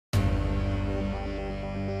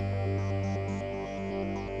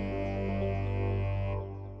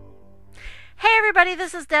everybody,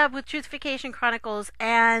 this is Deb with Truthification Chronicles,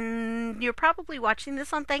 and you're probably watching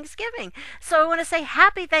this on Thanksgiving. So I want to say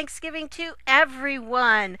happy Thanksgiving to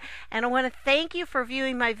everyone, and I want to thank you for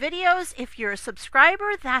viewing my videos. If you're a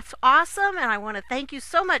subscriber, that's awesome, and I want to thank you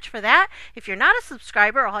so much for that. If you're not a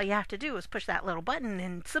subscriber, all you have to do is push that little button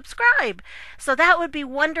and subscribe. So that would be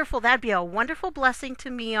wonderful. That'd be a wonderful blessing to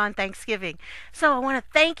me on Thanksgiving. So I want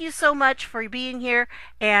to thank you so much for being here,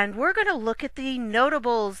 and we're going to look at the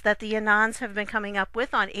notables that the Anons have been coming up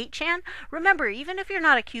with on 8chan. Remember, even if you're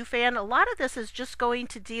not a Q fan, a lot of this is just going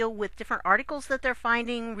to deal with different articles that they're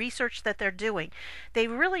finding, research that they're doing. They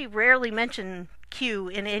really rarely mention Q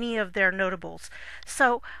in any of their notables.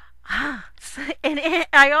 So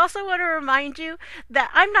I also want to remind you that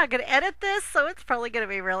I'm not going to edit this, so it's probably going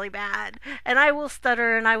to be really bad. And I will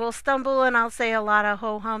stutter and I will stumble and I'll say a lot of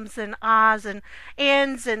ho-hums and ahs and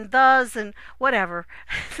ands and thes and whatever.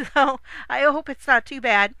 So I hope it's not too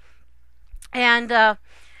bad. And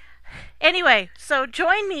anyway, so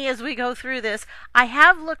join me as we go through this. I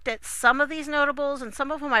have looked at some of these notables, and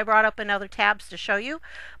some of them I brought up in other tabs to show you,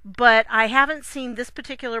 but I haven't seen this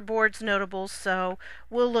particular board's notables, so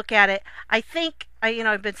we'll look at it. I think,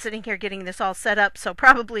 I've been sitting here getting this all set up, so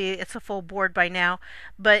probably it's a full board by now.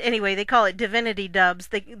 But anyway, they call it Divinity Dubs.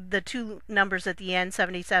 The two numbers at the end,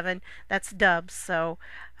 77, that's dubs. So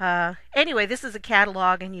anyway, this is a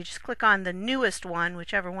catalog, and you just click on the newest one,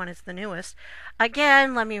 whichever one is the newest.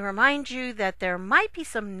 Again, let me remind you that there might be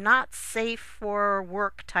some not safe for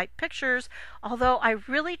work type pictures, although I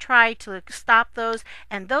really try to stop those,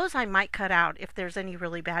 and those I might cut out if there's any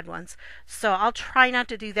really bad ones. So I'll try not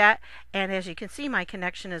to do that, and as you can see, my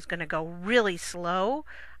connection is going to go really slow.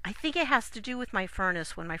 I think it has to do with my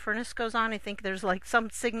furnace. When my furnace goes on, I think there's like some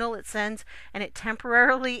signal it sends, and it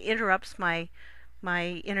temporarily interrupts my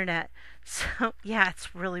internet. So yeah,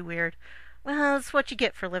 it's really weird. Well, it's what you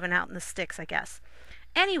get for living out in the sticks, I guess.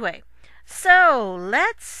 Anyway, so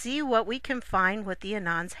let's see what we can find what the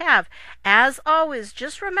Anons have. As always,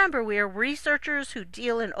 just remember we are researchers who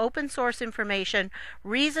deal in open source information,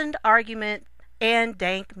 reasoned argument, and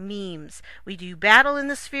dank memes. We do battle in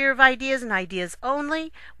the sphere of ideas and ideas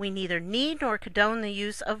only. We neither need nor condone the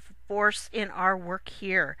use of force in our work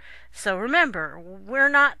here. So remember, we're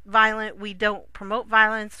not violent. We don't promote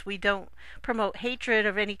violence. We don't promote hatred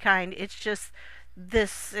of any kind. It's just,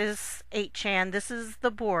 this is 8chan. This is the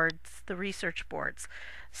boards, the research boards.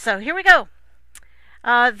 So here we go.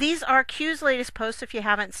 These are Q's latest posts. If you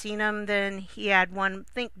haven't seen them, then he had one,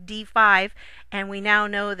 I think D5, and we now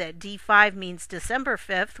know that D5 means December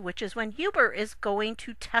 5th, which is when Huber is going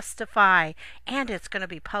to testify, and it's going to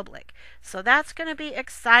be public. So that's going to be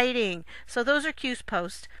exciting. So those are Q's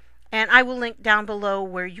posts, and I will link down below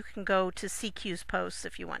where you can go to see Q's posts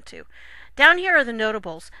if you want to. Down here are the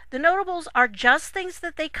notables. The notables are just things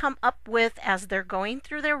that they come up with as they're going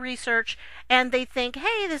through their research, and they think,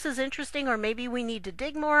 hey, this is interesting, or maybe we need to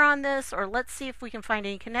dig more on this, or let's see if we can find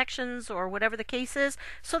any connections, or whatever the case is.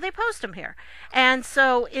 So they post them here. And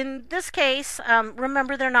so in this case,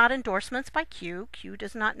 remember, they're not endorsements by Q. Q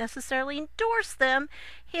does not necessarily endorse them.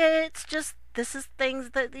 It's just, these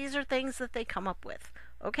are things that they come up with.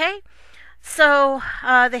 Okay? So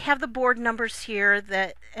they have the board numbers here,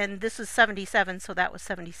 and this is 77, so that was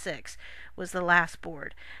 76 was the last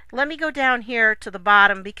board. Let me go down here to the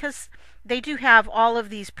bottom, because they do have all of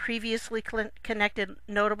these previously connected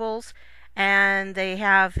notables, and they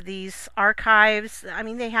have these archives. I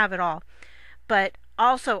mean, they have it all. But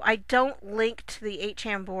also, I don't link to the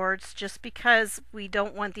 8chan boards just because we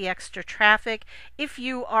don't want the extra traffic. If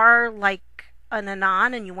you are like an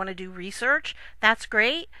Anon and you want to do research, that's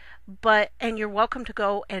great. And you're welcome to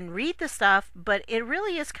go and read the stuff, but it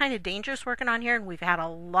really is kind of dangerous working on here, and we've had a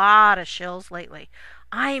lot of shills lately.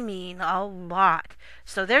 I mean, a lot.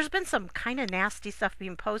 So there's been some kind of nasty stuff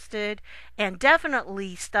being posted, and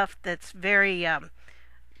definitely stuff that's very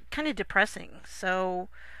kind of depressing. So,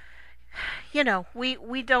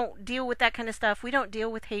 we don't deal with that kind of stuff. We don't deal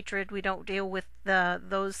with hatred. We don't deal with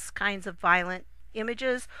those kinds of violent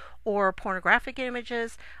images or pornographic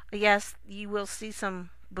images. Yes, you will see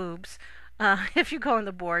some boobs if you go on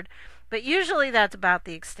the board, but usually that's about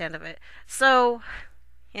the extent of it. So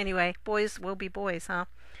anyway, boys will be boys, huh?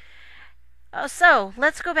 So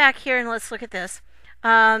let's go back here and let's look at this.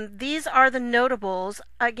 These are the notables.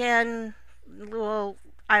 Again, I'll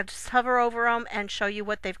just hover over them and show you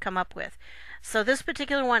what they've come up with. So this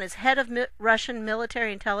particular one is head of Russian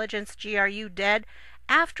military intelligence, GRU, dead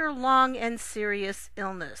after long and serious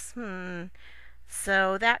illness.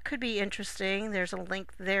 So that could be interesting. There's a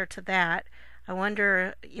link there to that. I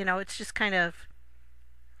wonder, it's just kind of,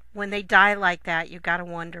 when they die like that, you gotta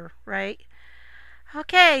wonder, right?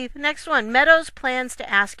 Okay, the next one. Meadows plans to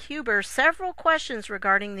ask Huber several questions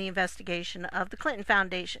regarding the investigation of the Clinton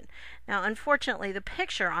Foundation. Now, unfortunately, the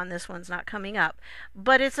picture on this one's not coming up,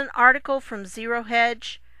 but it's an article from Zero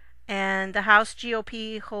Hedge, and the House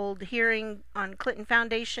GOP hold hearing on Clinton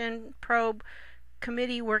Foundation probe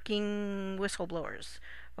committee working whistleblowers.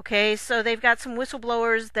 Okay, so they've got some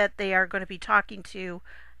whistleblowers that they are going to be talking to,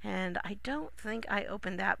 and I don't think I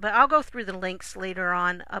opened that, but I'll go through the links later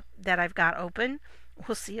on up that I've got open.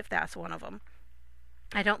 We'll see if that's one of them.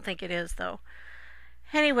 I don't think it is, though.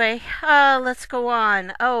 Anyway, let's go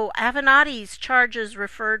on. Oh, Avenatti's charges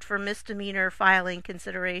referred for misdemeanor filing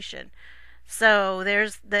consideration. So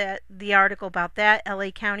there's the article about that. LA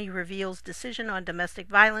County reveals decision on domestic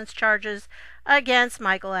violence charges against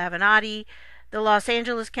Michael Avenatti. The Los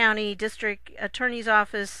Angeles County District Attorney's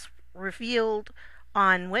Office revealed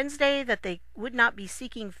on Wednesday that they would not be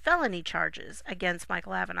seeking felony charges against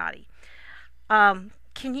Michael Avenatti.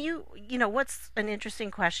 Can what's an interesting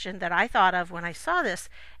question that I thought of when I saw this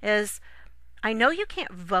is, I know you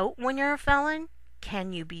can't vote when you're a felon.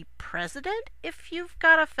 Can you be president if you've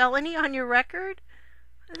got a felony on your record?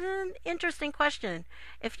 An interesting question.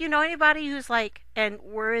 If you know anybody who's like, and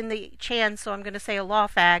we're in the Chan, so I'm going to say a law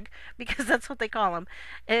fag because that's what they call them.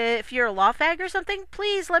 If you're a law fag or something,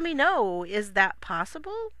 please let me know. Is that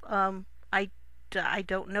possible? I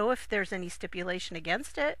don't know if there's any stipulation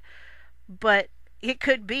against it, but it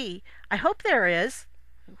could be. I hope there is.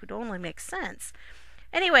 It would only make sense.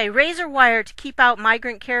 Anyway, razor wire to keep out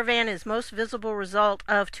migrant caravan is most visible result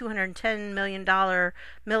of $210 million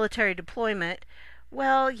military deployment.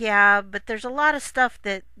 Well, yeah, but there's a lot of stuff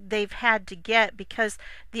that they've had to get because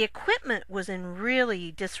the equipment was in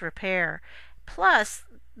really disrepair. Plus,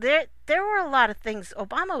 there were a lot of things.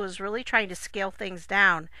 Obama was really trying to scale things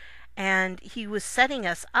down, and he was setting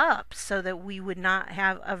us up so that we would not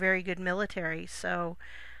have a very good military. So,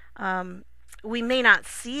 we may not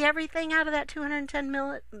see everything out of that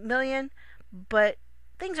 210 million, but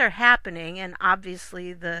things are happening, and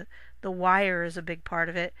obviously the wire is a big part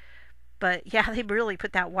of it. But yeah, they really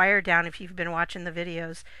put that wire down if you've been watching the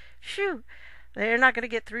videos. Phew, they're not going to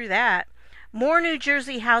get through that. More New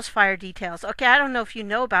Jersey house fire details. Okay, I don't know if you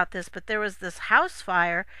know about this, but there was this house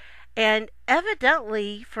fire, and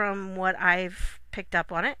evidently, from what I've picked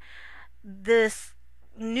up on it, this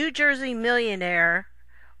New Jersey millionaire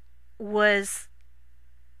was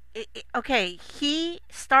okay. He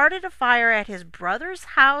started a fire at his brother's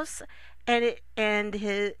house, and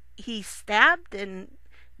he stabbed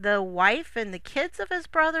the wife and the kids of his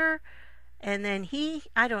brother, and then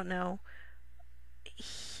I don't know,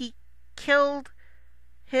 he killed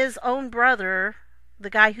his own brother, the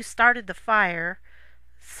guy who started the fire.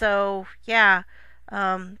 So yeah,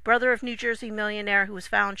 brother of New Jersey millionaire who was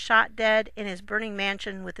found shot dead in his burning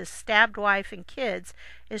mansion with his stabbed wife and kids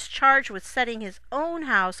is charged with setting his own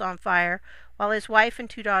house on fire while his wife and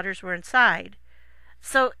 2 daughters were inside.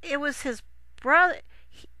 So it was his brother.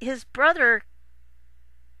 His brother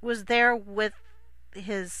was there with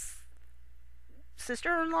his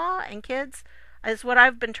sister-in-law and kids. Is what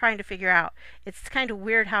I've been trying to figure out. It's kind of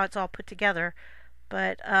weird how it's all put together,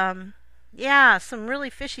 but yeah, some really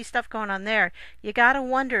fishy stuff going on there. You gotta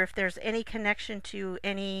wonder if there's any connection to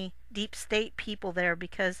any deep state people there,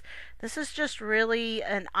 because this is just really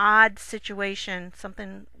an odd situation,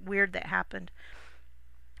 something weird that happened.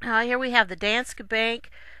 Here we have the Danske Bank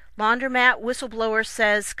laundromat whistleblower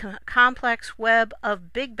says complex web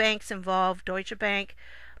of big banks involved. Deutsche Bank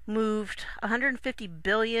moved 150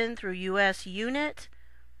 billion through U.S. unit.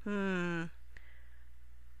 Now,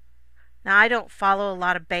 I don't follow a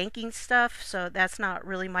lot of banking stuff, so that's not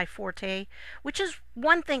really my forte, which is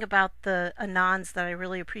one thing about the Anons that I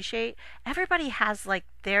really appreciate. Everybody has like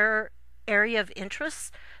their area of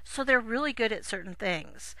interest, so they're really good at certain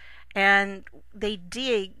things. And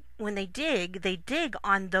when they dig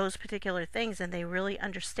on those particular things, and they really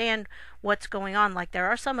understand what's going on. Like there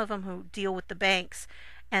are some of them who deal with the banks,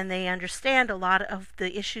 and they understand a lot of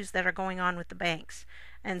the issues that are going on with the banks.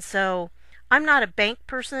 And so I'm not a bank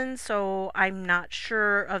person, so I'm not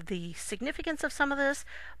sure of the significance of some of this,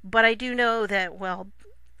 but I do know that, well,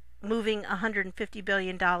 moving $150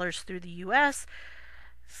 billion through the U.S.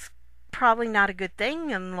 is probably not a good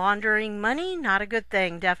thing, and laundering money, not a good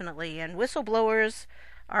thing, definitely. And whistleblowers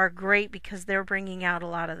are great because they're bringing out a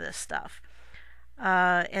lot of this stuff.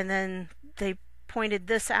 And then they pointed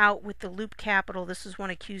this out with the Loop Capital. This is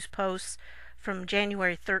one of Q's posts from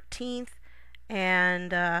January 13th.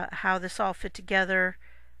 And how this all fit together,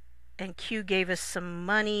 and Q gave us some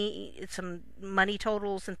money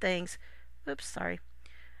totals and things. Oops, sorry.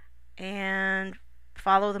 And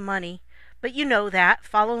follow the money. But you know that.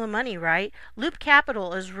 Follow the money, right? Loop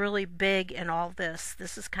Capital is really big in all this.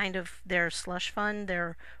 This is kind of their slush fund,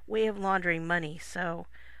 their way of laundering money. So,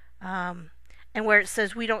 um, and where it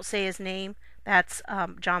says we don't say his name, that's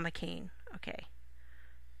John McCain. Okay.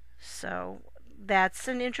 So that's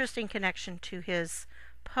an interesting connection to his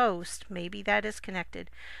post. Maybe that is connected.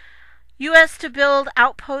 U.S. to build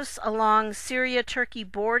outposts along Syria-Turkey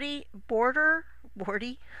border.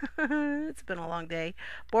 It's been a long day.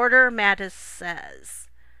 Border, Mattis says.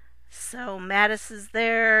 So Mattis is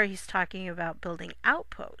there. He's talking about building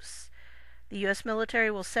outposts. The U.S.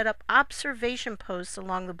 military will set up observation posts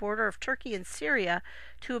along the border of Turkey and Syria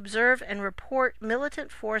to observe and report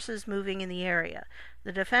militant forces moving in the area.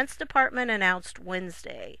 The Defense Department announced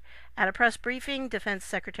Wednesday. At a press briefing, Defense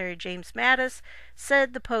Secretary James Mattis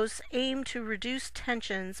said the posts aim to reduce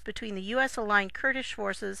tensions between the U.S.-aligned Kurdish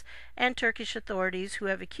forces and Turkish authorities who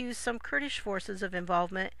have accused some Kurdish forces of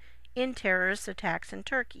involvement in terrorist attacks in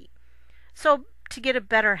Turkey. So, to get a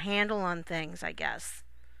better handle on things, I guess.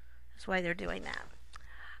 That's why they're doing that.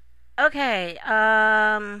 Okay,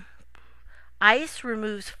 ICE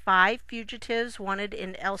removes 5 fugitives wanted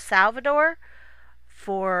in El Salvador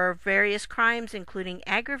for various crimes, including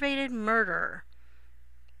aggravated murder.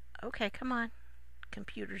 Okay, come on.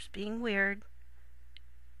 Computer's being weird.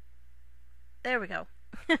 There we go.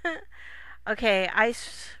 Okay,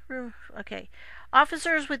 ICE. Okay.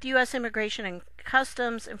 Officers with U.S. Immigration and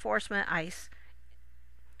Customs Enforcement, ICE,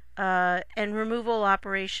 and removal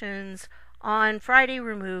operations on Friday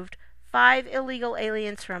removed 5 illegal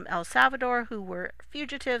aliens from El Salvador who were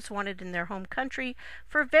fugitives wanted in their home country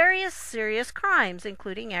for various serious crimes,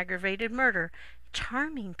 including aggravated murder.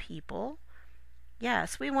 Charming people.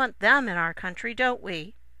 Yes, we want them in our country, don't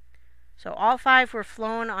we? So all 5 were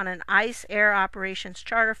flown on an ICE Air Operations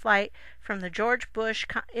charter flight from the George Bush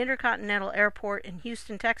Intercontinental Airport in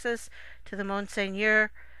Houston, Texas, to the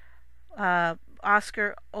Monsignor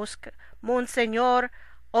Oscar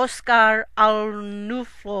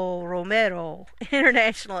Arnulfo Romero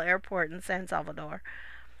International Airport in San Salvador.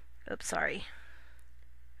 Oops, sorry.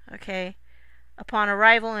 Okay. Upon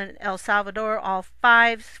arrival in El Salvador, all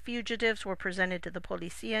 5 fugitives were presented to the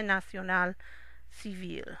Policía Nacional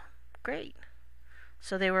Civil. Great.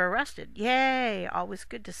 So they were arrested. Yay! Always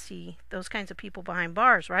good to see those kinds of people behind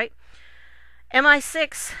bars, right?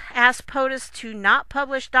 MI6 asked POTUS to not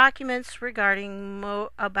publish documents regarding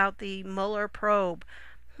about the Mueller probe.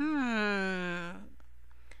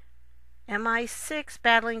 MI6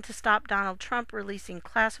 battling to stop Donald Trump releasing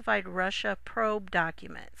classified Russia probe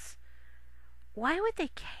documents. Why would they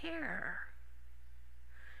care?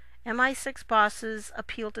 MI6 bosses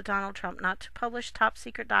appealed to Donald Trump not to publish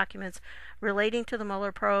top-secret documents relating to the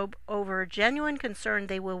Mueller probe over genuine concern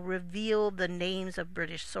they will reveal the names of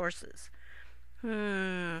British sources.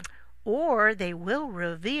 Or they will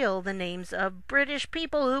reveal the names of British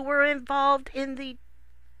people who were involved in the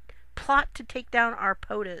plot to take down our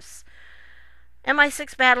POTUS.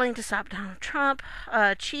 MI6 battling to stop Donald Trump.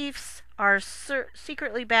 Chiefs are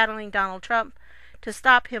secretly battling Donald Trump to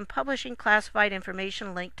stop him publishing classified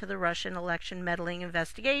information linked to the Russian election meddling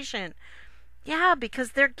investigation. Yeah,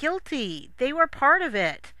 because they're guilty. They were part of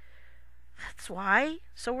it. That's why.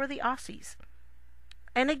 So were the Aussies.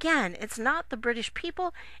 And again, it's not the British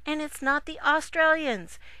people and it's not the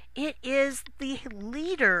Australians. It is the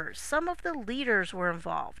leaders. Some of the leaders were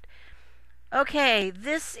involved. Okay,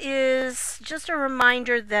 this is just a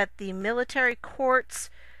reminder that the military courts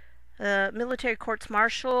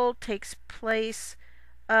martial takes place.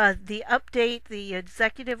 The update, the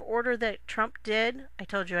executive order that Trump did, I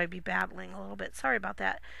told you I'd be babbling a little bit. Sorry about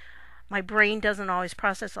that. My brain doesn't always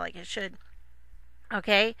process like it should.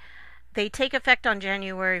 Okay, they take effect on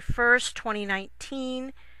January 1st,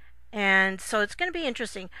 2019. And so it's going to be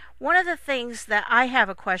interesting. One of the things that I have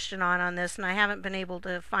a question on this, and I haven't been able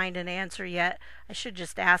to find an answer yet, I should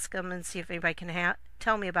just ask them and see if anybody can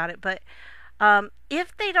tell me about it. But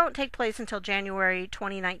if they don't take place until January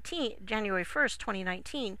 1st,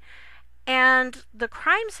 2019, and the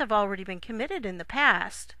crimes have already been committed in the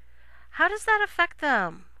past, how does that affect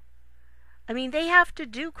them? I mean, they have to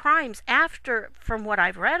do crimes after, from what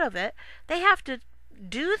I've read of it, they have to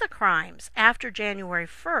do the crimes after January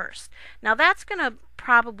 1st. Now that's going to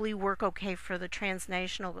probably work okay for the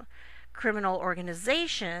transnational criminal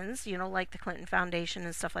organizations, like the Clinton Foundation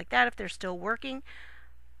and stuff like that, if they're still working.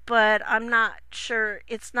 But I'm not sure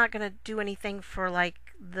it's not going to do anything for like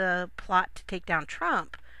the plot to take down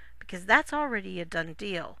Trump, because that's already a done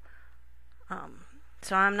deal.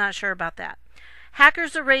 So I'm not sure about that.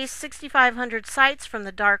 Hackers erased 6,500 sites from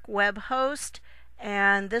the dark web host.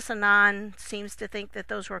 And this Anon seems to think that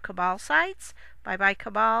those were Cabal sites. Bye-bye,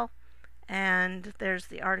 Cabal. and there's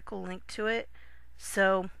the article linked to it.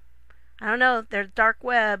 So I don't know, their dark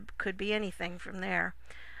web could be anything from there.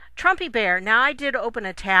 Trumpy Bear. Now I did open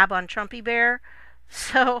a tab on Trumpy Bear,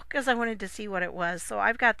 so because I wanted to see what it was. So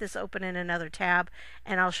I've got this open in another tab,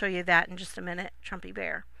 and I'll show you that in just a minute. Trumpy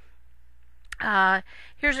Bear.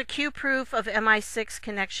 Here's a Q proof of MI6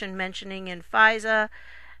 connection mentioning in FISA.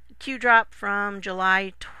 Q drop from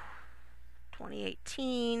July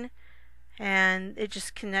 2018, and it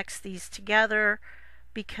just connects these together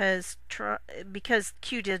because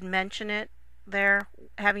Q did mention it there,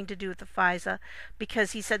 having to do with the FISA,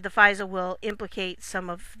 because he said the FISA will implicate some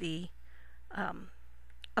of the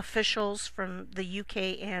officials from the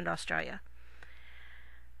UK and Australia.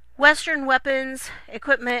 Western weapons,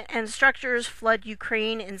 equipment, and structures flood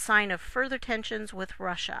Ukraine in sign of further tensions with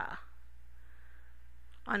Russia.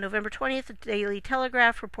 On November 20th, the Daily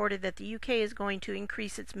Telegraph reported that the UK is going to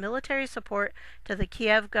increase its military support to the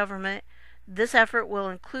Kiev government. This effort will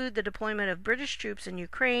include the deployment of British troops in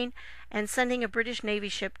Ukraine and sending a British Navy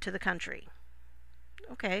ship to the country.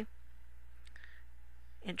 Okay.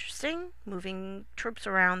 Interesting. Moving troops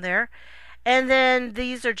around there. And then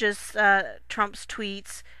these are just Trump's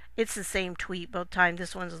tweets. It's the same tweet both times.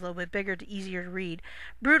 This one's a little bit bigger, easier to read.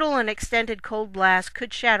 Brutal and extended cold blast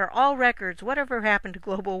could shatter all records. Whatever happened to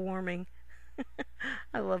global warming?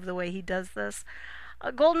 I love the way he does this.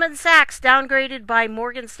 Goldman Sachs downgraded by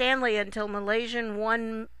Morgan Stanley until Malaysian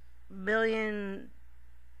 $1 million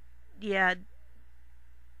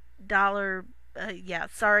dollar.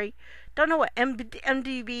 Sorry. Don't know what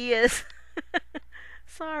MDB is.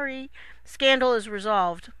 Sorry. Scandal is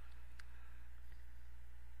resolved.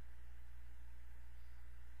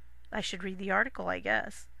 I should read the article, I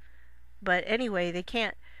guess. But anyway, they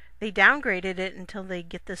downgraded it until they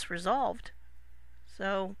get this resolved.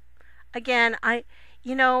 So, again,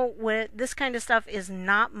 when this kind of stuff is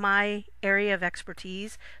not my area of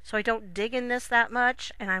expertise, so I don't dig in this that much,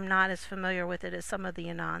 and I'm not as familiar with it as some of the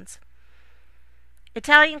Anons.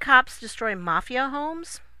 Italian cops destroy mafia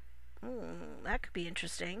homes. That could be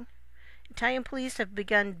interesting. Italian police have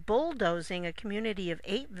begun bulldozing a community of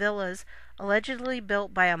 8 villas allegedly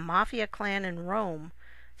built by a mafia clan in Rome.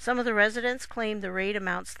 Some of the residents claim the raid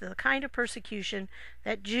amounts to the kind of persecution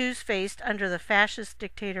that Jews faced under the fascist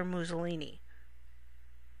dictator Mussolini.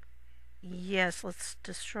 Yes, let's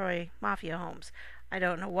destroy mafia homes. I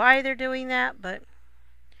don't know why they're doing that, but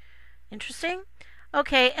interesting.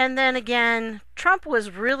 Okay, and then again, Trump was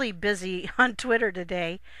really busy on Twitter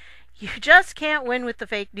today. You just can't win with the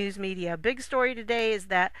fake news media. Big story today is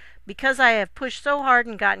that because I have pushed so hard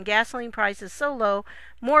and gotten gasoline prices so low,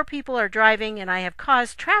 more people are driving and I have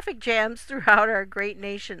caused traffic jams throughout our great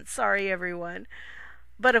nation. Sorry, everyone.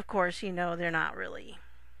 But of course, they're not really.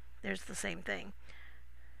 There's the same thing.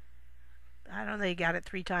 I don't know, they got it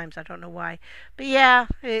 3 times. I don't know why. But yeah,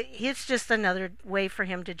 it's just another way for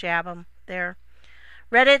him to jab them there.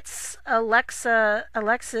 Reddit's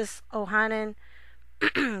Alexis Ohanian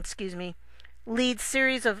excuse me, leads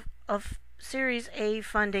series of Series A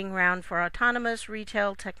funding round for autonomous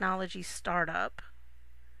retail technology startup.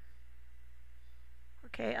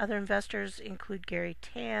 Okay, other investors include Gary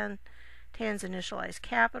Tan. Tan's initialized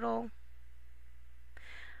capital.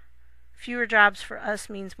 Fewer jobs for us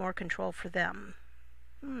means more control for them.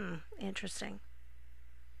 Interesting.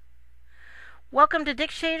 Welcome to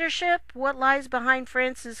dictatorship. What lies behind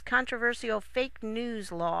France's controversial fake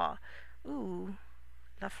news law? Ooh.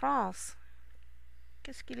 La France.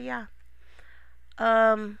 Qu'est-ce qu'il y a?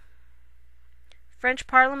 French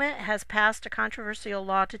Parliament has passed a controversial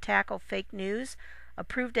law to tackle fake news,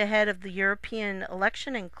 approved ahead of the European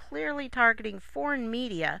election and clearly targeting foreign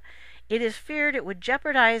media. It is feared it would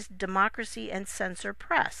jeopardize democracy and censor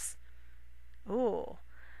press. Oh.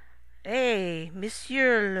 Hey,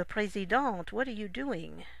 Monsieur le Président, what are you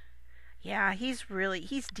doing? Yeah, he's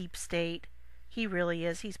deep state. He really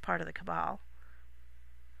is. He's part of the cabal.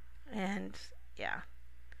 And, yeah.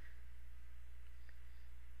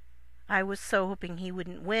 I was so hoping he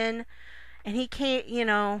wouldn't win. And he came,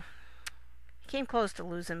 came close to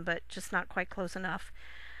losing, but just not quite close enough.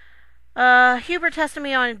 Huber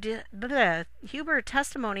testimony on December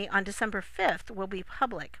 5th will be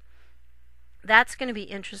public. That's going to be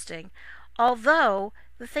interesting. Although,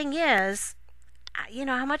 the thing is,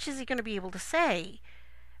 how much is he going to be able to say?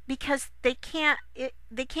 Because they can't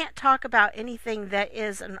talk about anything that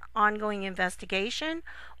is an ongoing investigation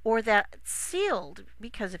or that's sealed.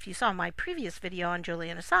 Because if you saw my previous video on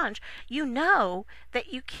Julian Assange, you know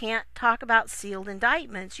that you can't talk about sealed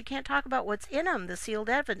indictments. You can't talk about what's in them, the sealed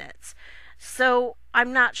evidence. So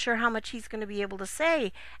I'm not sure how much he's going to be able to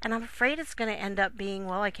say. And I'm afraid it's going to end up being,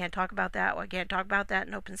 well, I can't talk about that. Well, I can't talk about that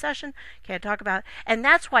in open session. Can't talk about. And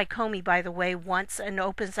that's why Comey, by the way, wants an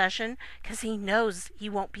open session, because he knows he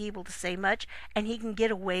won't be able to say much. And he can get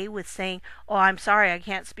away with saying, oh, I'm sorry, I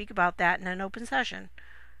can't speak about that in an open session.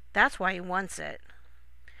 That's why he wants it.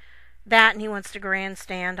 That, and he wants to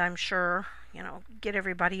grandstand, I'm sure. Get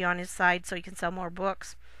everybody on his side so he can sell more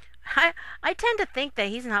books. I tend to think that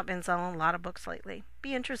he's not been selling a lot of books lately.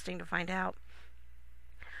 Be interesting to find out.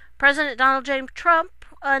 President Donald J. Trump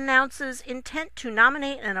announces intent to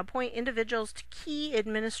nominate and appoint individuals to key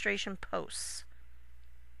administration posts.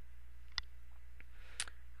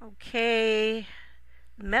 Okay.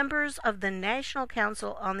 Members of the National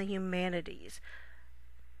Council on the Humanities.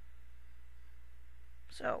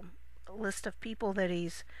 So, a list of people that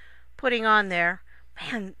he's putting on there.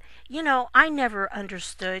 Man, I never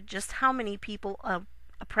understood just how many people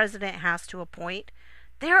a president has to appoint.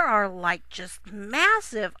 There are like just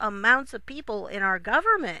massive amounts of people in our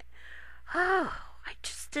government. Oh, I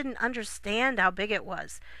just didn't understand how big it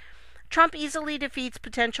was. Trump easily defeats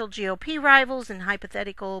potential GOP rivals in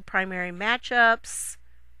hypothetical primary matchups.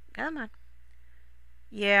 Come on.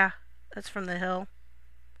 Yeah, that's from the Hill.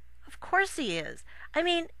 Of course he is. I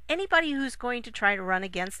mean, anybody who's going to try to run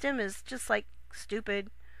against him is just like stupid,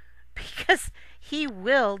 because he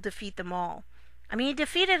will defeat them all. I mean, he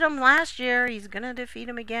defeated them last year. He's going to defeat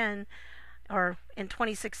them again. Or in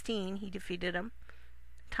 2016, he defeated them.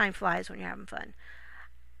 Time flies when you're having fun.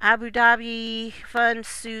 Abu Dhabi Fund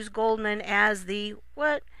sues Goldman as the,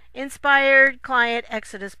 inspired client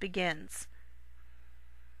exodus begins.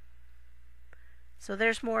 So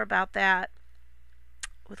there's more about that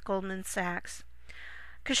with Goldman Sachs.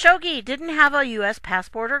 Khashoggi didn't have a U.S.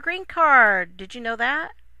 passport or green card. Did you know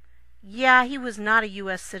that? Yeah, he was not a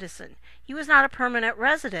U.S. citizen. He was not a permanent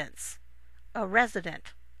resident. A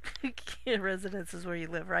resident. Residence is where you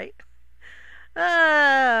live, right?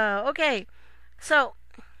 Okay. So,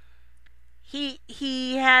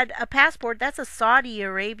 he had a passport. That's a Saudi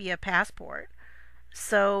Arabia passport.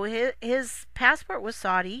 So, his passport was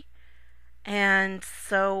Saudi. And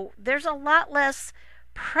so, there's a lot less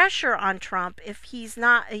pressure on Trump if he's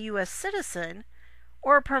not a U.S. citizen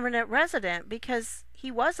or a permanent resident, because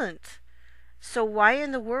he wasn't. So why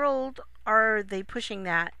in the world are they pushing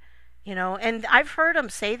that? And I've heard him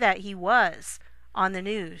say that he was on the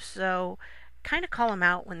news. So kind of call him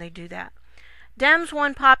out when they do that. Dems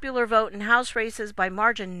won popular vote in House races by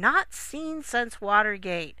margin not seen since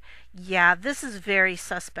Watergate. Yeah, this is very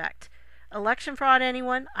suspect. Election fraud,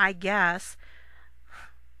 anyone? I guess.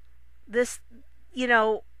 This,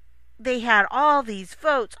 they had all these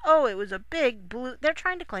votes. Oh, it was a big blue. They're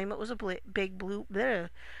trying to claim it was a big blue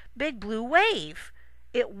wave.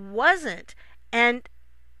 It wasn't. And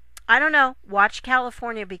I don't know. Watch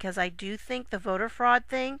California, because I do think the voter fraud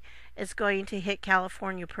thing is going to hit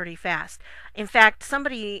California pretty fast. In fact,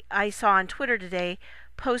 somebody I saw on Twitter today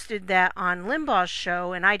posted that on Limbaugh's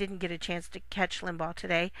show, and I didn't get a chance to catch Limbaugh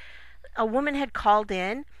today. A woman had called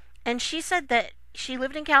in, and she said that she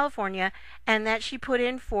lived in California and that she put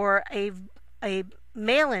in for a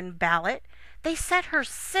mail-in ballot. They sent her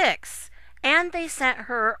 6, and they sent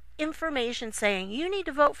her information saying, you need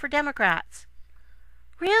to vote for Democrats.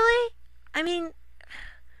 Really? I mean,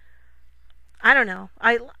 I don't know.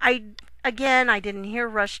 Again, I didn't hear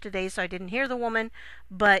Rush today, so I didn't hear the woman.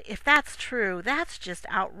 But if that's true, that's just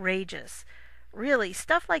outrageous. Really,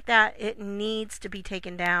 stuff like that, it needs to be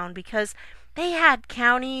taken down, because they had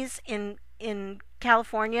counties in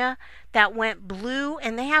California that went blue,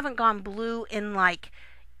 and they haven't gone blue in like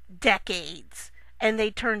decades, and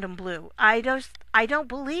they turned them blue. I don't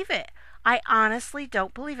believe it. I honestly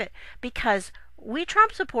don't believe it, because we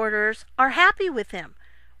Trump supporters are happy with him.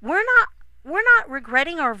 We're not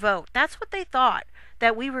regretting our vote. That's what they thought,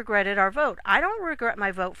 that we regretted our vote. I don't regret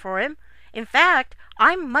my vote for him. In fact,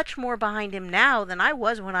 I'm much more behind him now than I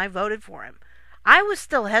was when I voted for him. I was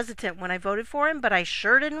still hesitant when I voted for him, but I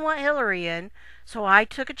sure didn't want Hillary in, so I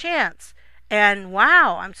took a chance. And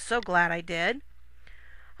wow, I'm so glad I did.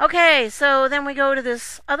 Okay, so then we go to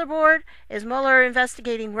this other board. Is Mueller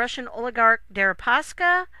investigating Russian oligarch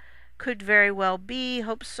Deripaska? Could very well be.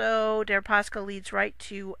 Hope so. Deripaska leads right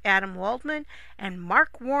to Adam Waldman and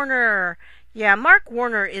Mark Warner. Yeah, Mark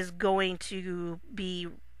Warner is going to be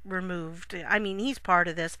removed. I mean, he's part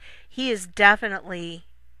of this. He is definitely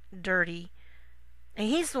dirty. And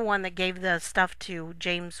he's the one that gave the stuff to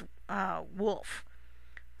James Wolfe.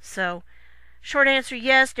 So, short answer,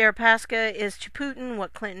 yes, Deripaska is to Putin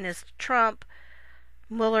what Clinton is to Trump.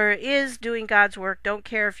 Mueller is doing God's work. Don't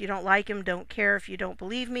care if you don't like him. Don't care if you don't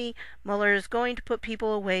believe me. Mueller is going to put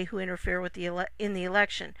people away who interfere with in the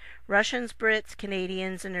election. Russians, Brits,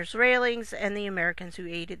 Canadians, and Israelis, and the Americans who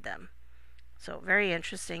aided them. So very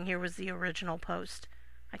interesting. Here was the original post.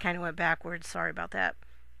 I kind of went backwards. Sorry about that.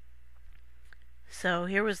 So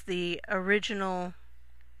here was the original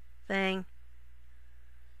thing.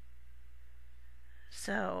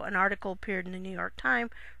 So an article appeared in the New York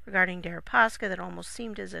Times regarding Deripaska that almost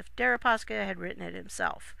seemed as if Deripaska had written it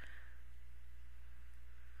himself.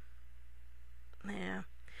 Yeah.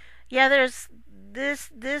 Yeah, there's this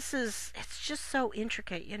is it's just so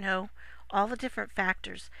intricate, you know, all the different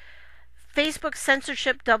factors. Facebook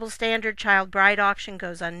censorship double standard child bride auction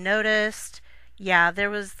goes unnoticed. Yeah, there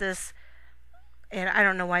was this, and I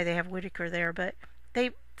don't know why they have Whitaker there, but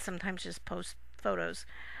they sometimes just post photos.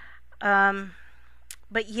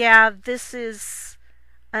 But yeah, this is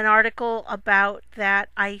an article about that.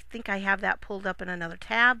 I think I have that pulled up in another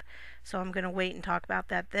tab, so I'm going to wait and talk about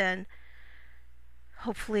that then.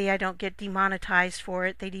 Hopefully I don't get demonetized for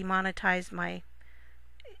it. They demonetized my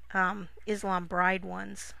Islam bride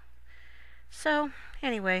ones. So,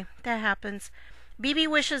 anyway, that happens. BB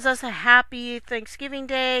wishes us a happy Thanksgiving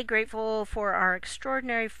Day, grateful for our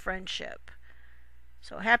extraordinary friendship.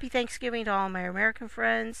 So, happy Thanksgiving to all my American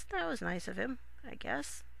friends. That was nice of him, I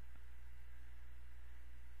guess.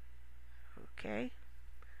 Okay.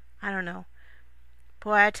 I don't know.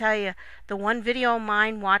 Boy, I tell you, the one video of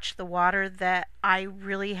mine, Watch the Water, that I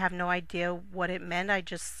really have no idea what it meant. I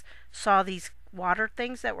just saw these water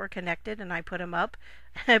things that were connected and I put them up.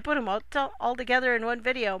 I put them all together in one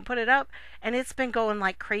video and put it up, and it's been going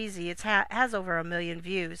like crazy. It has over 1 million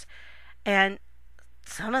views, and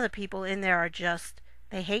some of the people in there are just,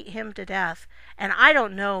 they hate him to death. And I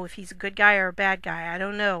don't know if he's a good guy or a bad guy. I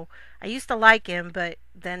don't know. I used to like him, but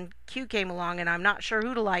then Q came along and I'm not sure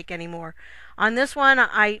who to like anymore. On this one,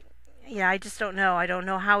 I just don't know. I don't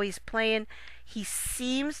know how he's playing. He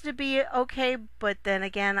seems to be okay, but then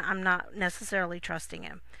again, I'm not necessarily trusting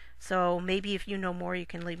him. So maybe if you know more, you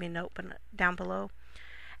can leave me a note down below.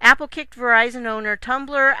 Apple kicked Verizon owner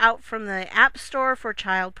Tumblr out from the App Store for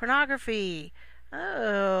child pornography.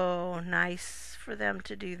 Oh, nice for them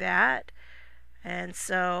to do that. And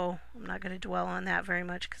so I'm not going to dwell on that very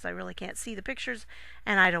much because I really can't see the pictures,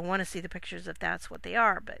 and I don't want to see the pictures if that's what they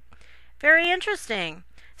are. But very interesting.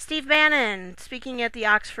 Steve Bannon speaking at the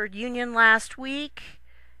Oxford Union last week,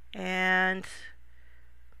 and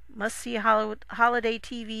must-see holiday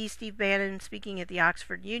TV. Steve Bannon speaking at the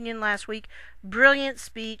Oxford Union last week. Brilliant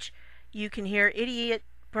speech. You can hear idiot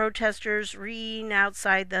protesters reading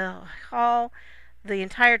outside the hall the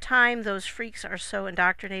entire time. Those freaks are so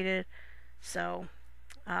indoctrinated. So,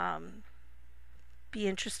 be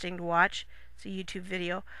interesting to watch. It's a YouTube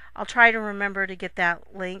video. I'll try to remember to get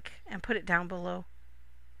that link and put it down below.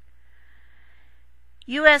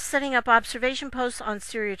 U.S. setting up observation posts on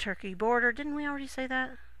Syria-Turkey border. Didn't we already say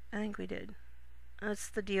that? I think we did. That's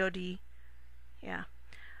the DOD. Yeah.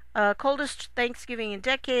 Coldest Thanksgiving in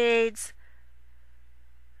decades.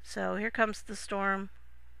 So here comes the storm.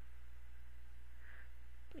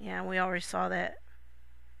 Yeah, we already saw that.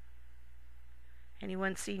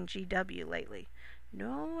 Anyone seen GW lately?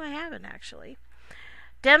 No, I haven't actually.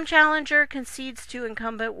 Dem challenger concedes to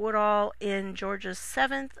incumbent Woodall in Georgia's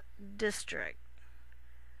 7th district.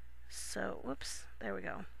 So, whoops, there we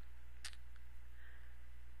go.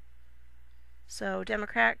 So,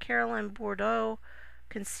 Democrat Carolyn Bourdeaux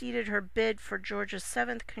conceded her bid for Georgia's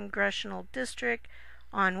 7th congressional district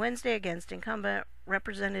on Wednesday against incumbent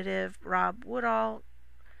Representative Rob Woodall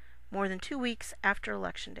more than 2 weeks after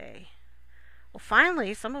Election Day. Well,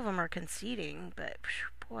 finally, some of them are conceding, but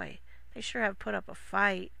boy, they sure have put up a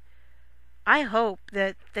fight. I hope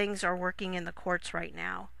that things are working in the courts right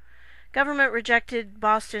now. Government rejected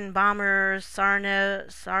Boston bomber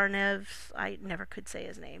Sarnev's, I never could say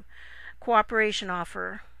his name, cooperation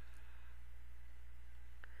offer.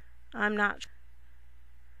 I'm not.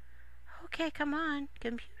 Okay, come on,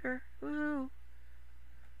 computer. Woo.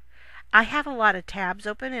 I have a lot of tabs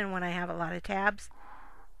open, and when I have a lot of tabs,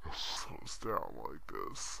 it slows down like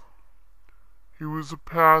this. He was a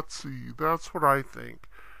patsy, that's what I think.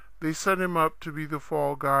 They set him up to be the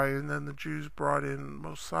fall guy, and then the Jews brought in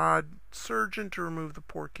Mossad surgeon to remove the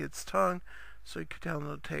poor kid's tongue so he could tell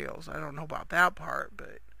no tales. I don't know about that part,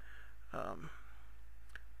 but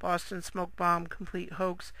Boston smoke bomb, complete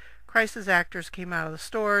hoax. Crisis actors came out of the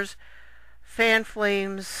stores. Fans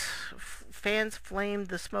flamed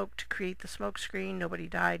the smoke to create the smoke screen. Nobody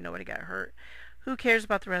died. Nobody got hurt. Who cares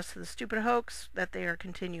about the rest of the stupid hoax that they are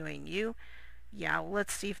continuing? You yeah,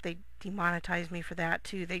 let's see if they demonetize me for that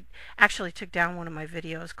too. They actually took down one of my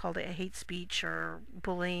videos, called it hate speech or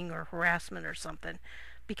bullying or harassment or something,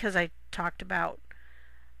 because I talked about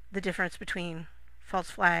the difference between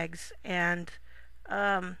false flags and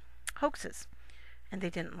hoaxes, and they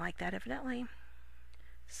didn't like that evidently.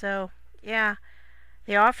 So yeah,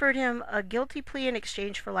 they offered him a guilty plea in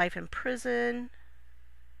exchange for life in prison.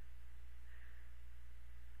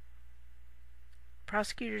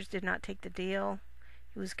 Prosecutors did not take the deal.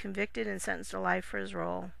 He was convicted and sentenced to life for his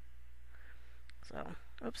role. So,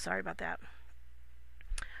 oops, sorry about that.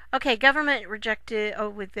 Okay, government rejected. Oh,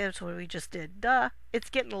 with this, what we just did. Duh. It's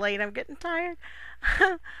getting late. I'm getting tired.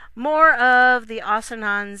 More of the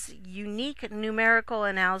Anons' unique numerical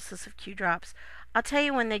analysis of Q drops. I'll tell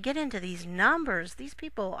you, when they get into these numbers, these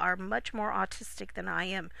people are much more autistic than I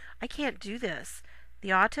am. I can't do this. The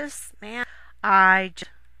autists, man,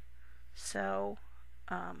 so,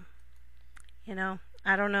 you know,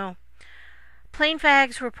 I don't know. Plain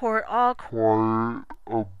fags report all quiet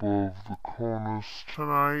above the Conus.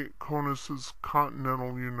 Tonight, Conus is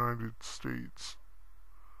continental United States.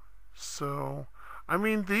 So, I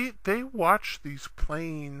mean, they watch these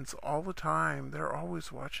planes all the time. They're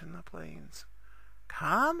always watching the planes.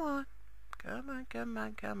 Come on. Come on, come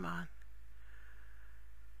on, come on.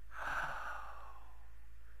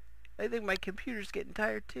 I think my computer's getting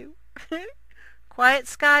tired too. Quiet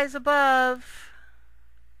skies above.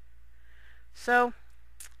 So,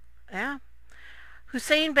 yeah.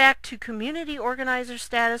 Hussein back to community organizer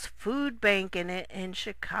status, food bank in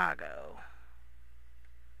Chicago.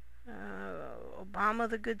 Obama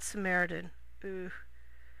the Good Samaritan. Ooh.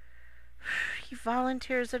 He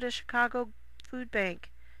volunteers at a Chicago food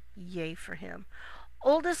bank. Yay for him.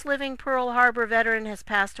 Oldest living Pearl Harbor veteran has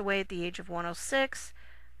passed away at the age of 106.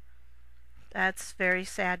 That's very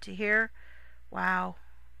sad to hear. Wow.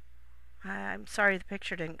 I'm sorry the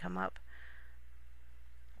picture didn't come up.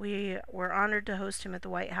 We were honored to host him at the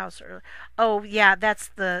White House. Oh, yeah, that's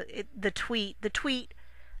the tweet. The tweet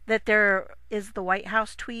that there is the White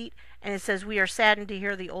House tweet, and it says, "We are saddened to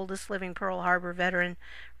hear the oldest living Pearl Harbor veteran,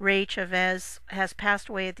 Ray Chavez, has passed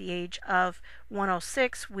away at the age of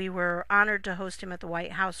 106. We were honored to host him at the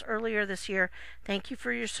White House earlier this year. Thank you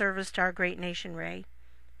for your service to our great nation, Ray."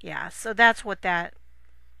 Yeah, so that's what that,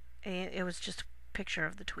 it was just a picture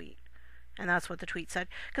of the tweet. And that's what the tweet said.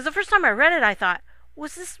 Because the first time I read it, I thought, who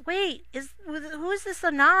is this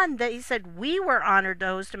Anon that he said we were honored to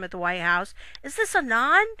host him at the White House? Is this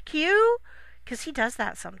Anon? Q? Because he does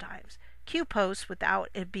that sometimes. Q posts without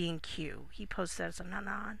it being Q. He posts as an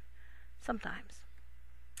Anon. Sometimes.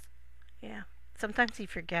 Yeah. Sometimes he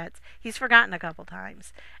forgets. He's forgotten a couple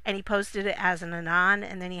times. And he posted it as an Anon,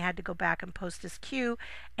 and then he had to go back and post his Q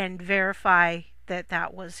and verify that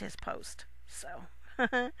that was his post. So,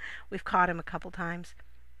 we've caught him a couple times.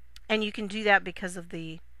 And you can do that because of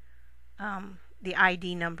the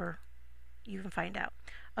ID number. You can find out.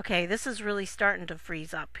 Okay, this is really starting to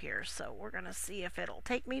freeze up here, so we're going to see if it'll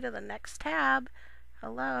take me to the next tab.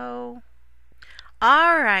 Hello?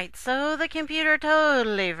 Alright, so the computer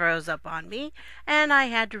totally froze up on me, and I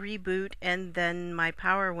had to reboot, and then my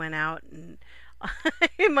power went out, and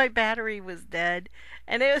my battery was dead.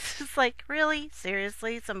 And it was just like, really?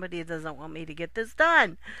 Seriously? Somebody doesn't want me to get this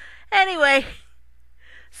done. Anyway,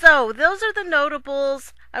 so those are the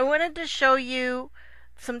notables. I wanted to show you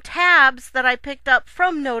some tabs that I picked up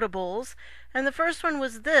from notables. And the first one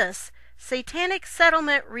was this: Satanic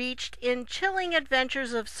settlement reached in chilling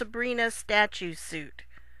adventures of Sabrina statue suit.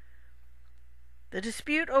 The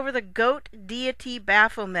dispute over the goat deity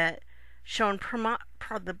Baphomet, shown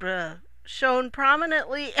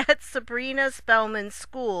prominently at Sabrina Spellman's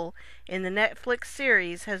school in the Netflix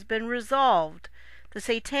series, has been resolved. The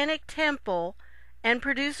Satanic Temple and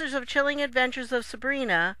producers of Chilling Adventures of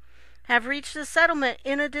Sabrina have reached a settlement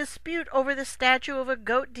in a dispute over the statue of a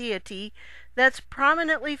goat deity that's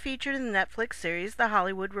prominently featured in the Netflix series, The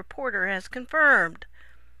Hollywood Reporter has confirmed.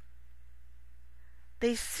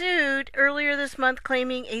 They sued earlier this month,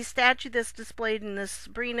 claiming a statue that's displayed in the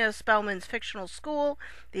Sabrina Spellman's fictional school,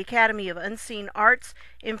 the Academy of Unseen Arts,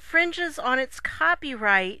 infringes on its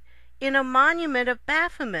copyright in a monument of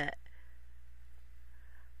Baphomet.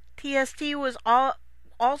 TST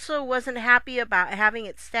also wasn't happy about having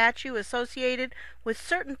its statue associated with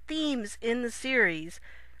certain themes in the series,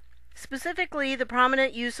 specifically the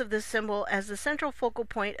prominent use of this symbol as the central focal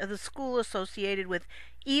point of the school associated with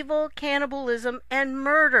evil, cannibalism, and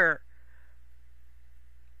murder.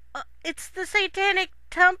 It's the Satanic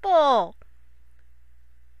Temple.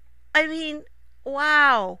 I mean,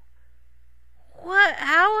 wow. What?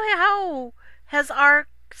 How has our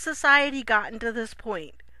society gotten to this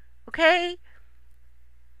point? Okay?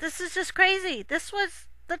 This is just crazy. This was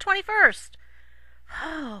the 21st.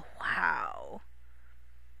 Oh, wow.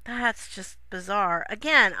 That's just bizarre.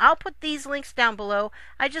 Again, I'll put these links down below.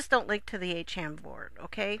 I just don't link to the 8chan board,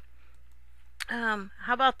 okay? How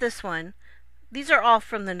about this one? These are all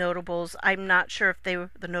from the notables. I'm not sure if they were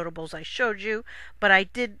the notables I showed you, but I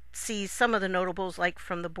did see some of the notables like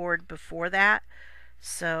from the board before that.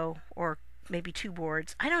 So, or maybe 2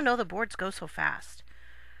 boards. I don't know, the boards go so fast.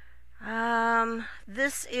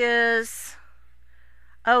 This is,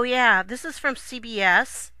 oh yeah, this is from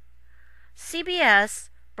CBS. CBS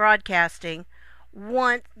Broadcasting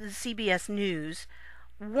the CBS News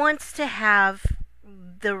wants to have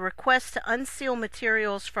the request to unseal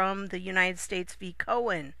materials from the United States v.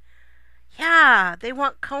 Cohen. Yeah, they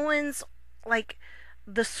want Cohen's, like,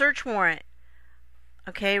 the search warrant.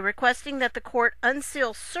 Okay, requesting that the court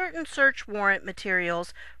unseal certain search warrant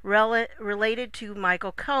materials related to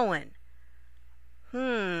Michael Cohen.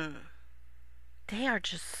 They are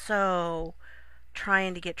just so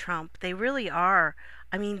trying to get Trump. They really are.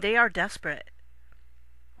 I mean, they are desperate.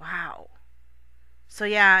 Wow. So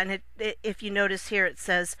yeah, and if you notice here, it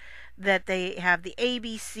says that they have the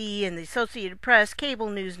ABC and the Associated Press, cable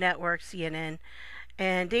news network, CNN,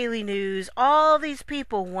 and Daily News. All these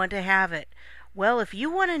people want to have it. Well, if you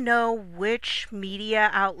want to know which media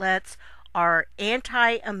outlets are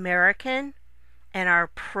anti-American and are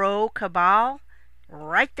pro-cabal,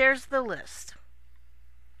 right there's the list.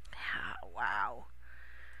 Wow.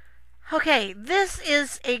 Okay, this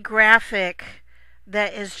is a graphic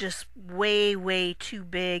that is just way, way too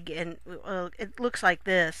big, and it looks like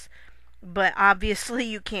this, but obviously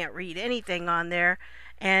you can't read anything on there,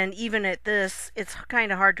 and even at this, it's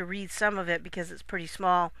kind of hard to read some of it because it's pretty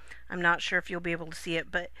small. I'm not sure if you'll be able to see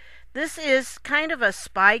it, but this is kind of a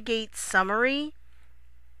Spygate summary,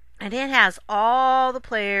 and it has all the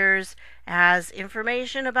players, has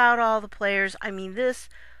information about all the players. I mean, this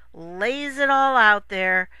lays it all out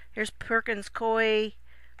there. Here's Perkins Coie,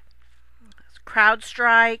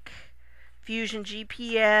 CrowdStrike, Fusion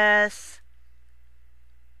GPS,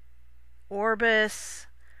 Orbis.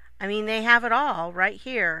 I mean, they have it all right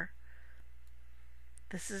here.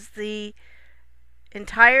 This is the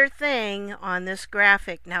entire thing on this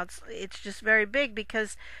graphic. Now, it's just very big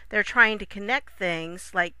because they're trying to connect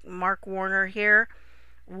things, like Mark Warner here,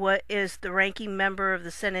 what is the ranking member of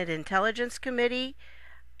the Senate Intelligence Committee,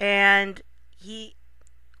 and he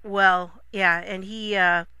was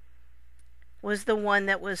the one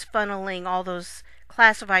that was funneling all those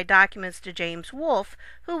classified documents to James Wolfe,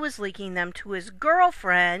 who was leaking them to his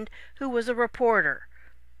girlfriend, who was a reporter.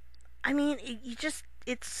 I mean,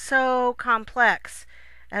 it's so complex.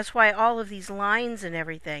 That's why all of these lines and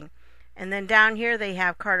everything. And then down here they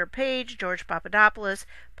have Carter Page, George Papadopoulos,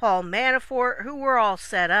 Paul Manafort, who were all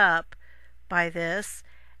set up by this,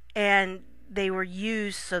 and they were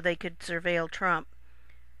used so they could surveil Trump.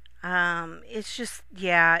 It's just,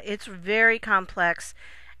 yeah, it's very complex,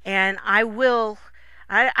 and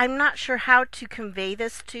I'm not sure how to convey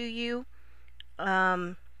this to you.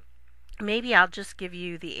 Maybe I'll just give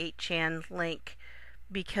you the 8chan link,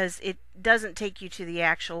 because it doesn't take you to the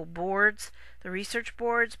actual boards, the research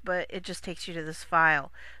boards, but it just takes you to this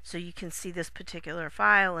file, so you can see this particular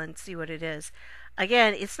file and see what it is.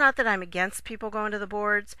 Again, it's not that I'm against people going to the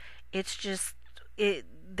boards, it's just,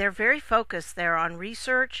 they're very focused there on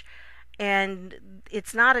research, and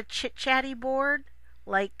it's not a chit-chatty board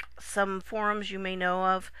like some forums you may know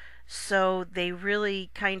of, so they really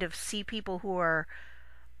kind of see people who are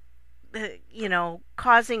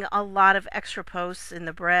causing a lot of extra posts in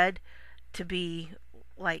the bread to be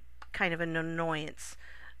like kind of an annoyance.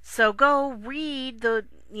 So go read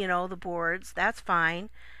the boards, that's fine,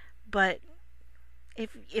 but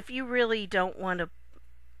if you really don't want to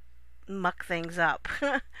muck things up,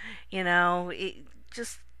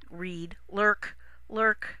 just read, lurk.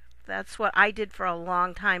 That's what I did for a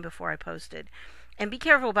long time before I posted. And be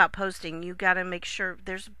careful about posting. You got to make sure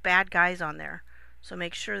there's bad guys on there. So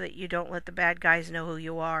make sure that you don't let the bad guys know who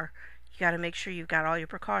you are. You got to make sure you've got all your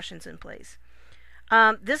precautions in place.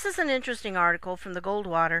 This is an interesting article from the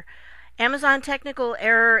Goldwater. Amazon technical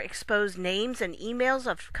error exposed names and emails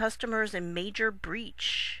of customers in major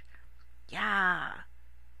breach. Yeah.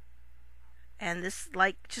 And this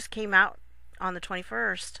just came out on the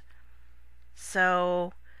 21st.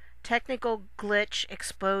 So, technical glitch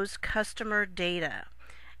exposed customer data.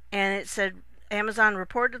 And it said Amazon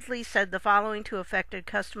reportedly said the following to affected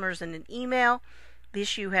customers in an email: the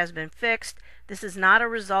issue has been fixed. This is not a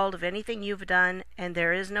result of anything you've done, and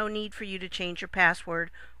there is no need for you to change your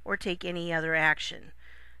password or take any other action.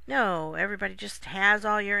 No, everybody just has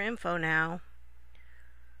all your info now.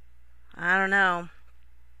 I don't know.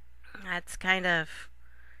 That's kind of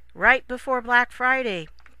right before Black Friday.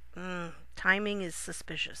 Timing is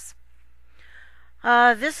suspicious.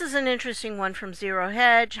 This is an interesting one from Zero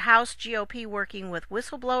Hedge. House GOP working with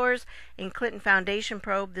whistleblowers in Clinton Foundation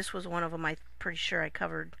probe. This was one of them I'm pretty sure I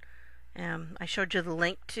covered. I showed you the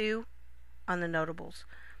link to on the notables.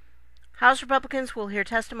 House Republicans will hear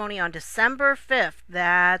testimony on December 5th.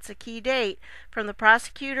 That's a key date. From the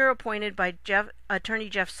prosecutor appointed by Attorney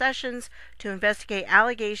Jeff Sessions to investigate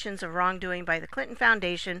allegations of wrongdoing by the Clinton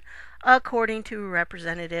Foundation, according to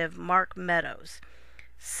Representative Mark Meadows.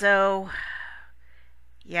 So,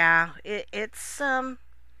 yeah, it's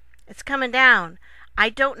coming down. I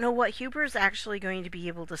don't know what Huber's actually going to be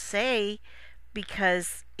able to say,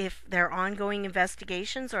 because if they're ongoing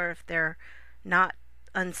investigations or if they're not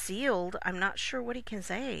unsealed, I'm not sure what he can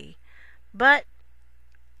say. But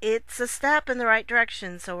it's a step in the right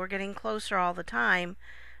direction, so we're getting closer all the time.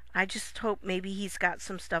 I just hope maybe he's got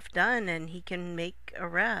some stuff done and he can make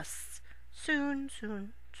arrests soon.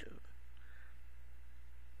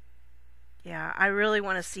 Yeah, I really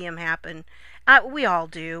want to see him happen. We all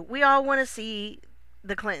do. We all want to see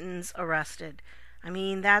the Clintons arrested. I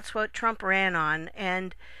mean, that's what Trump ran on,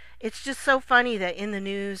 and it's just so funny that in the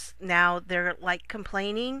news now they're like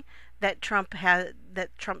complaining that Trump said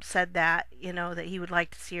that, that he would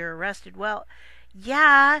like to see her arrested. Well,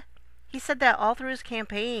 yeah, he said that all through his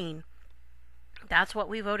campaign. That's what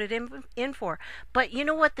we voted in for. But you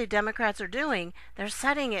know what the Democrats are doing? They're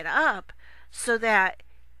setting it up so that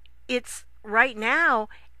it's right now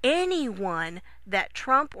anyone that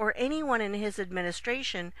Trump or anyone in his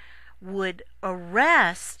administration would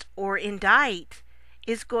arrest or indict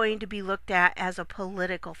is going to be looked at as a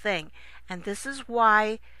political thing. And this is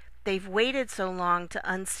why they've waited so long to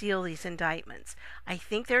unseal these indictments. I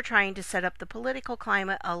think they're trying to set up the political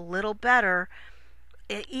climate a little better,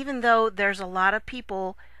 even though there's a lot of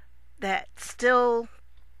people that still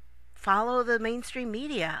follow the mainstream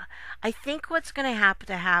media. I think what's going to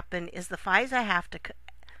happen is the FISA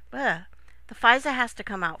has to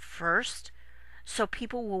come out first, so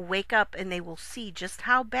people will wake up and they will see just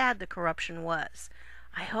how bad the corruption was.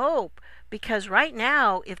 I hope, because right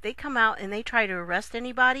now, if they come out and they try to arrest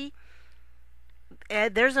anybody,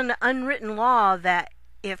 there's an unwritten law that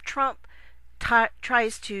if Trump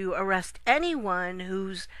tries to arrest anyone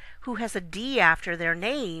who has a D after their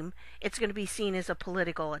name, it's going to be seen as a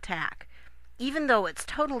political attack. Even though it's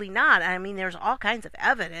totally not. I mean, there's all kinds of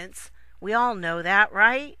evidence. We all know that,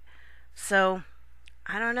 right? So,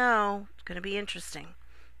 I don't know. It's going to be interesting.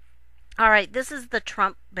 Alright, this is the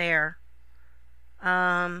Trump Bear.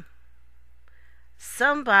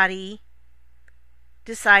 Somebody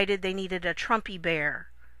decided they needed a Trumpy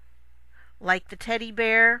Bear. Like the teddy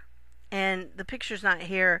bear. And the picture's not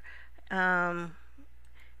here.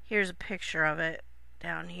 Here's a picture of it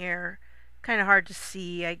down here. Kind of hard to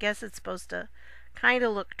see. I guess it's supposed to kind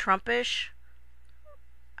of look Trumpish.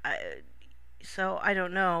 So I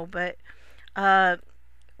don't know. But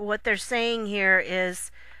what they're saying here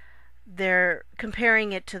is they're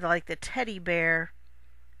comparing it to the teddy bear.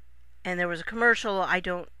 And there was a commercial.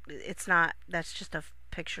 That's just a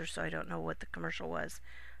picture, so I don't know what the commercial was.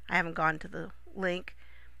 I haven't gone to the link.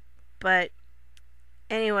 But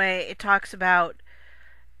anyway, it talks about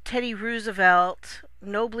Teddy Roosevelt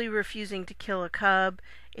nobly refusing to kill a cub.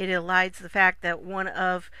 It elides the fact that one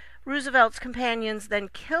of Roosevelt's companions then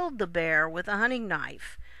killed the bear with a hunting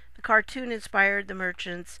knife. The cartoon inspired the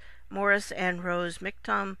merchants Morris and Rose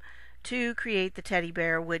Mictum to create the teddy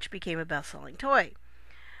bear, which became a best-selling toy.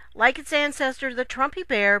 Like its ancestor, the Trumpy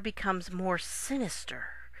Bear becomes more sinister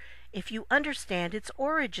if you understand its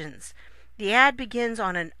origins. The ad begins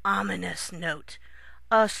on an ominous note.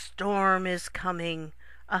 "A storm is coming,"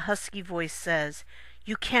 a husky voice says.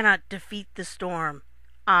 "You cannot defeat the storm.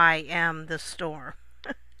 I am the storm."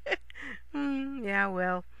 Yeah,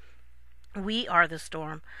 well, we are the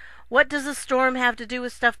storm. What does a storm have to do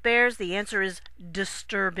with stuffed bears? The answer is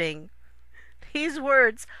disturbing. These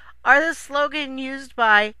words are the slogan used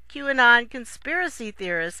by QAnon conspiracy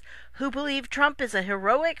theorists who believe Trump is a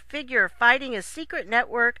heroic figure fighting a secret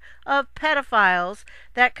network of pedophiles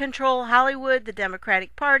that control Hollywood, the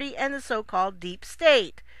Democratic Party, and the so-called deep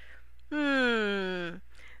state. The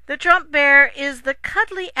Trump Bear is the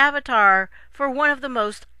cuddly avatar for one of the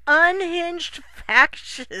most unhinged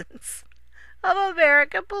factions of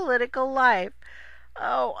American political life.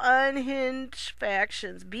 Oh, unhinged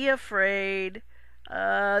factions. Be afraid.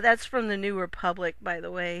 That's from the New Republic, by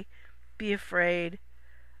the way. Be afraid.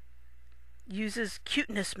 Uses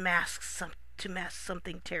cuteness masks to mask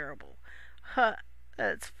something terrible. Huh,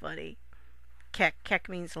 that's funny. Kek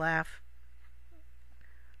means laugh.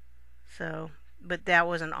 So, but that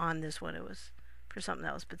wasn't on this one. It was for something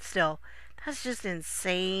else. But still, that's just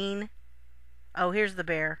insane. Oh, here's the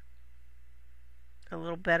bear. A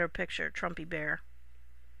little better picture, Trumpy Bear.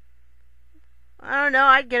 I don't know.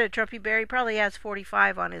 I'd get a Trumpy Bear. He probably has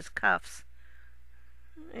 45 on his cuffs.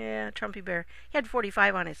 Yeah, Trumpy Bear. He had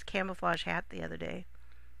 45 on his camouflage hat the other day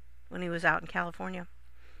when he was out in California.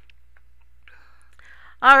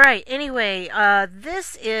 Alright, anyway,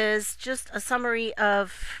 this is just a summary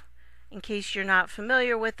of, in case you're not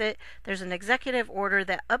familiar with it, there's an executive order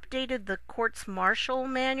that updated the court's martial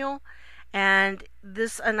manual, and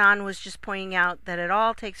this Anon was just pointing out that it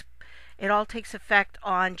all takes effect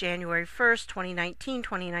on January 1st,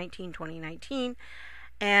 2019,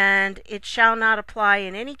 and it shall not apply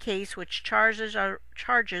in any case which charges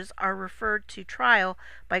are referred to trial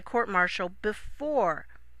by court-martial before.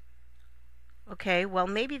 Okay, well,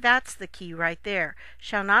 maybe that's the key right there.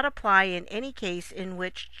 Shall not apply in any case in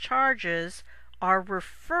which charges are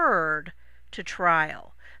referred to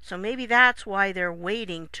trial. So maybe that's why they're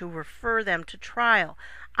waiting to refer them to trial.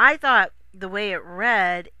 I thought the way it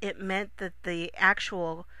read, it meant that the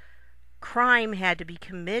actual crime had to be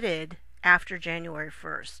committed after January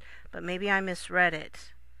 1st. But maybe I misread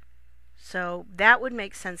it. So that would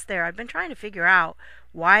make sense there. I've been trying to figure out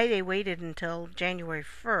why they waited until January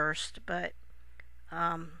 1st, but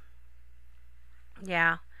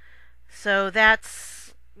yeah, so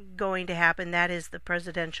that's going to happen. That is the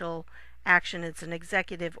presidential action. It's an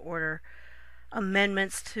executive order.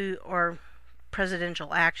 Amendments to, or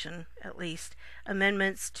presidential action at least,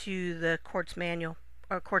 amendments to the court's manual,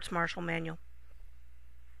 or court's martial manual.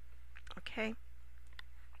 Okay.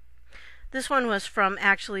 This one was from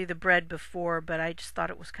actually the bread before, but I just thought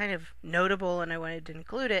it was kind of notable and I wanted to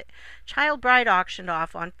include it. Child bride auctioned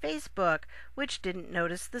off on Facebook, which didn't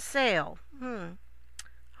notice the sale.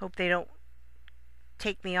 Hope they don't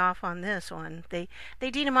take me off on this one. They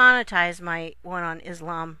demonetized my one on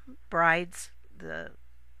Islam brides,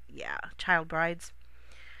 child brides,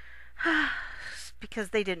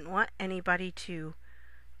 because they didn't want anybody to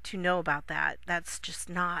know about that. That's just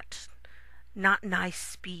not nice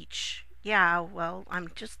speech. Yeah, well,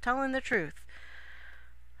 I'm just telling the truth.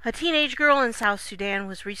 A teenage girl in South Sudan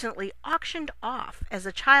was recently auctioned off as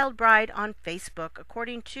a child bride on Facebook,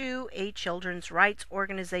 according to a children's rights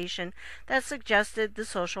organization that suggested the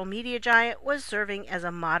social media giant was serving as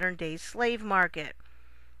a modern-day slave market.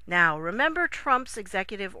 Now, remember Trump's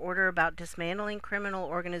executive order about dismantling criminal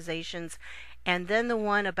organizations and then the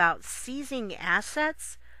one about seizing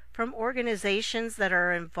assets from organizations that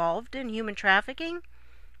are involved in human trafficking?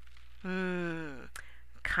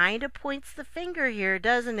 Kind of points the finger here,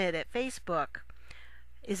 doesn't it, at Facebook?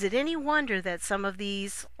 Is it any wonder that some of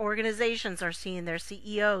these organizations are seeing their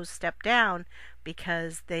CEOs step down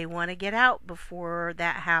because they want to get out before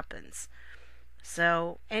that happens?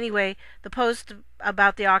 So, anyway, the post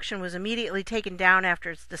about the auction was immediately taken down after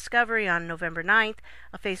its discovery on November 9th.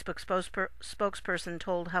 A Facebook spokesperson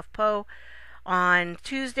told HuffPo on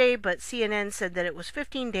Tuesday, but CNN said that it was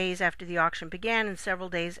 15 days after the auction began and several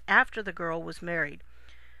days after the girl was married.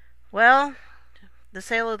 Well, the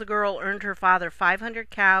sale of the girl earned her father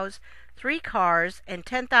 500 cows, 3 cars, and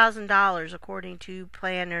 $10,000, according to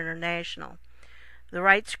Plan International. The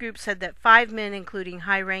rights group said that 5 men, including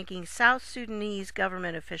high-ranking South Sudanese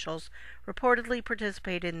government officials, reportedly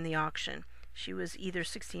participated in the auction. She was either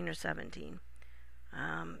 16 or 17.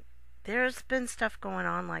 There's been stuff going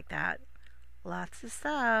on like that. Lots of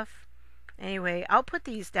stuff. Anyway, I'll put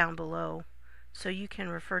these down below so you can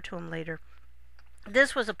refer to them later.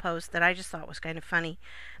 This was a post that I just thought was kind of funny.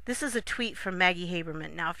 This is a tweet from Maggie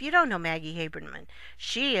Haberman. Now, if you don't know Maggie Haberman,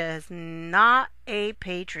 she is not a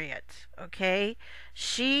patriot, okay?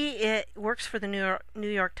 She works for the New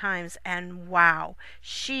York Times, and wow,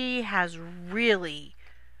 she has really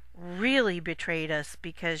betrayed us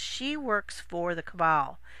because she works for the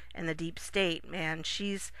cabal and the deep state, man.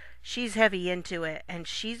 She's heavy into it, and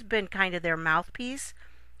she's been kind of their mouthpiece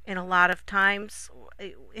in a lot of times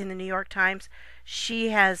in the New York Times. She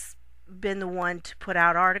has been the one to put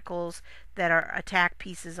out articles that are attack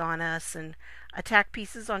pieces on us and attack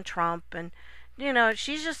pieces on Trump, and you know,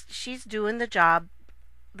 she's doing the job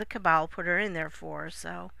the cabal put her in there for.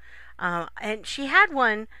 So and she had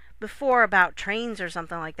one before about trains or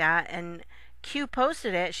something like that, and Q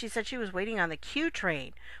posted it. She said she was waiting on the Q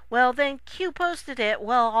train. Well, then Q posted it.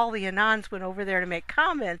 Well, all the Anons went over there to make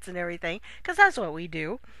comments and everything, because that's what we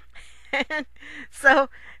do. And so,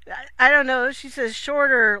 I don't know. She says,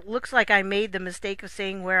 shorter, looks like I made the mistake of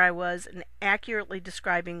saying where I was and accurately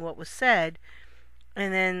describing what was said.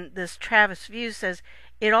 And then this Travis View says,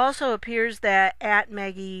 It also appears that at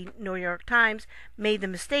Maggie New York Times made the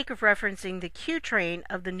mistake of referencing the Q train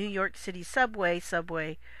of the New York City subway.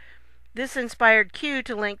 This inspired Q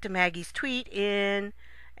to link to Maggie's tweet and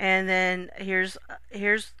then here's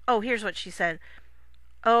what she said.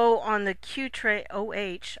 On the Q train,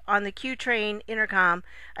 on the Q train intercom,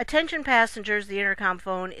 attention passengers, the intercom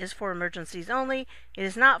phone is for emergencies only. It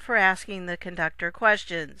is not for asking the conductor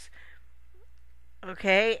questions.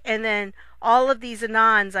 Okay, and then all of these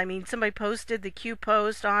Anons, I mean, somebody posted the Q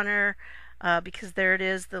post on her, because there it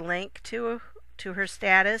is, the link to her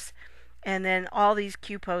status, and then all these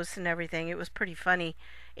Q posts and everything. It was pretty funny.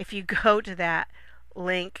 If you go to that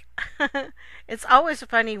link, it's always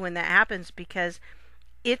funny when that happens because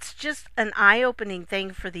it's just an eye-opening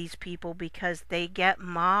thing for these people because they get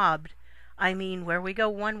mobbed. I mean, where we go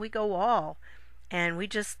one, we go all, and we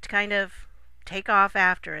just kind of take off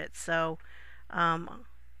after it. So,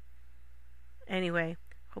 anyway,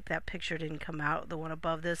 hope that picture didn't come out. The one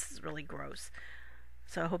above this is really gross,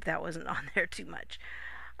 so I hope that wasn't on there too much.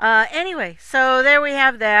 Anyway, so there we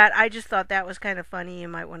have that. I just thought that was kind of funny. You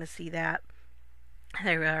might want to see that.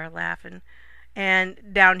 They were laughing.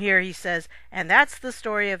 And down here he says, and that's the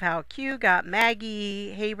story of how Q got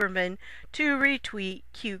Maggie Haberman to retweet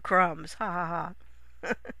Q crumbs. Ha ha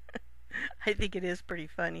ha. I think it is pretty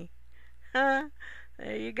funny. Huh?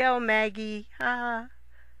 There you go, Maggie. Ha ha.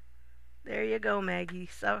 There you go, Maggie.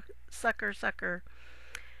 Sucker.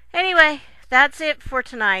 Anyway, that's it for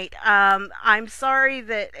tonight. I'm sorry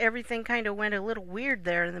that everything kind of went a little weird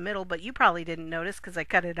there in the middle, but you probably didn't notice because I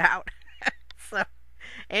cut it out. So,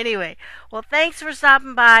 anyway, well, thanks for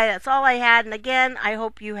stopping by. That's all I had. And again, I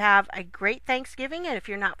hope you have a great Thanksgiving. And if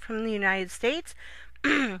you're not from the United States,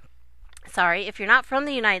 if you're not from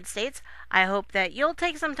the United States, I hope that you'll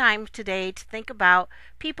take some time today to think about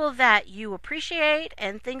people that you appreciate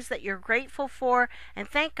and things that you're grateful for, and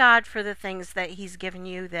thank God for the things that He's given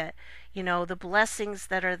you, that, the blessings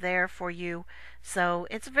that are there for you. So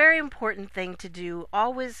it's a very important thing to do.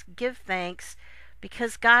 Always give thanks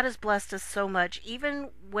because God has blessed us so much,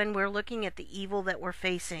 even when we're looking at the evil that we're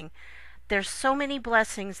facing. There's so many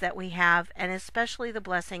blessings that we have, and especially the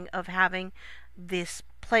blessing of having this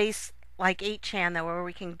place like 8chan where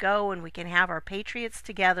we can go and we can have our patriots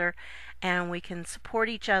together and we can support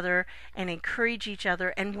each other and encourage each other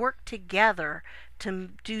and work together to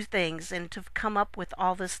do things and to come up with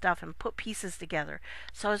all this stuff and put pieces together.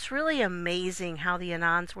 So it's really amazing how the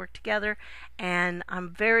Anons work together, and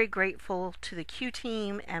I'm very grateful to the Q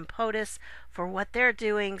team and POTUS for what they're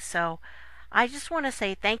doing. So I just want to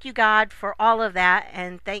say thank you, God, for all of that,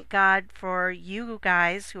 and thank God for you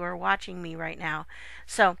guys who are watching me right now.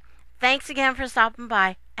 So thanks again for stopping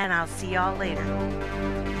by, and I'll see y'all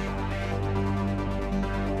later.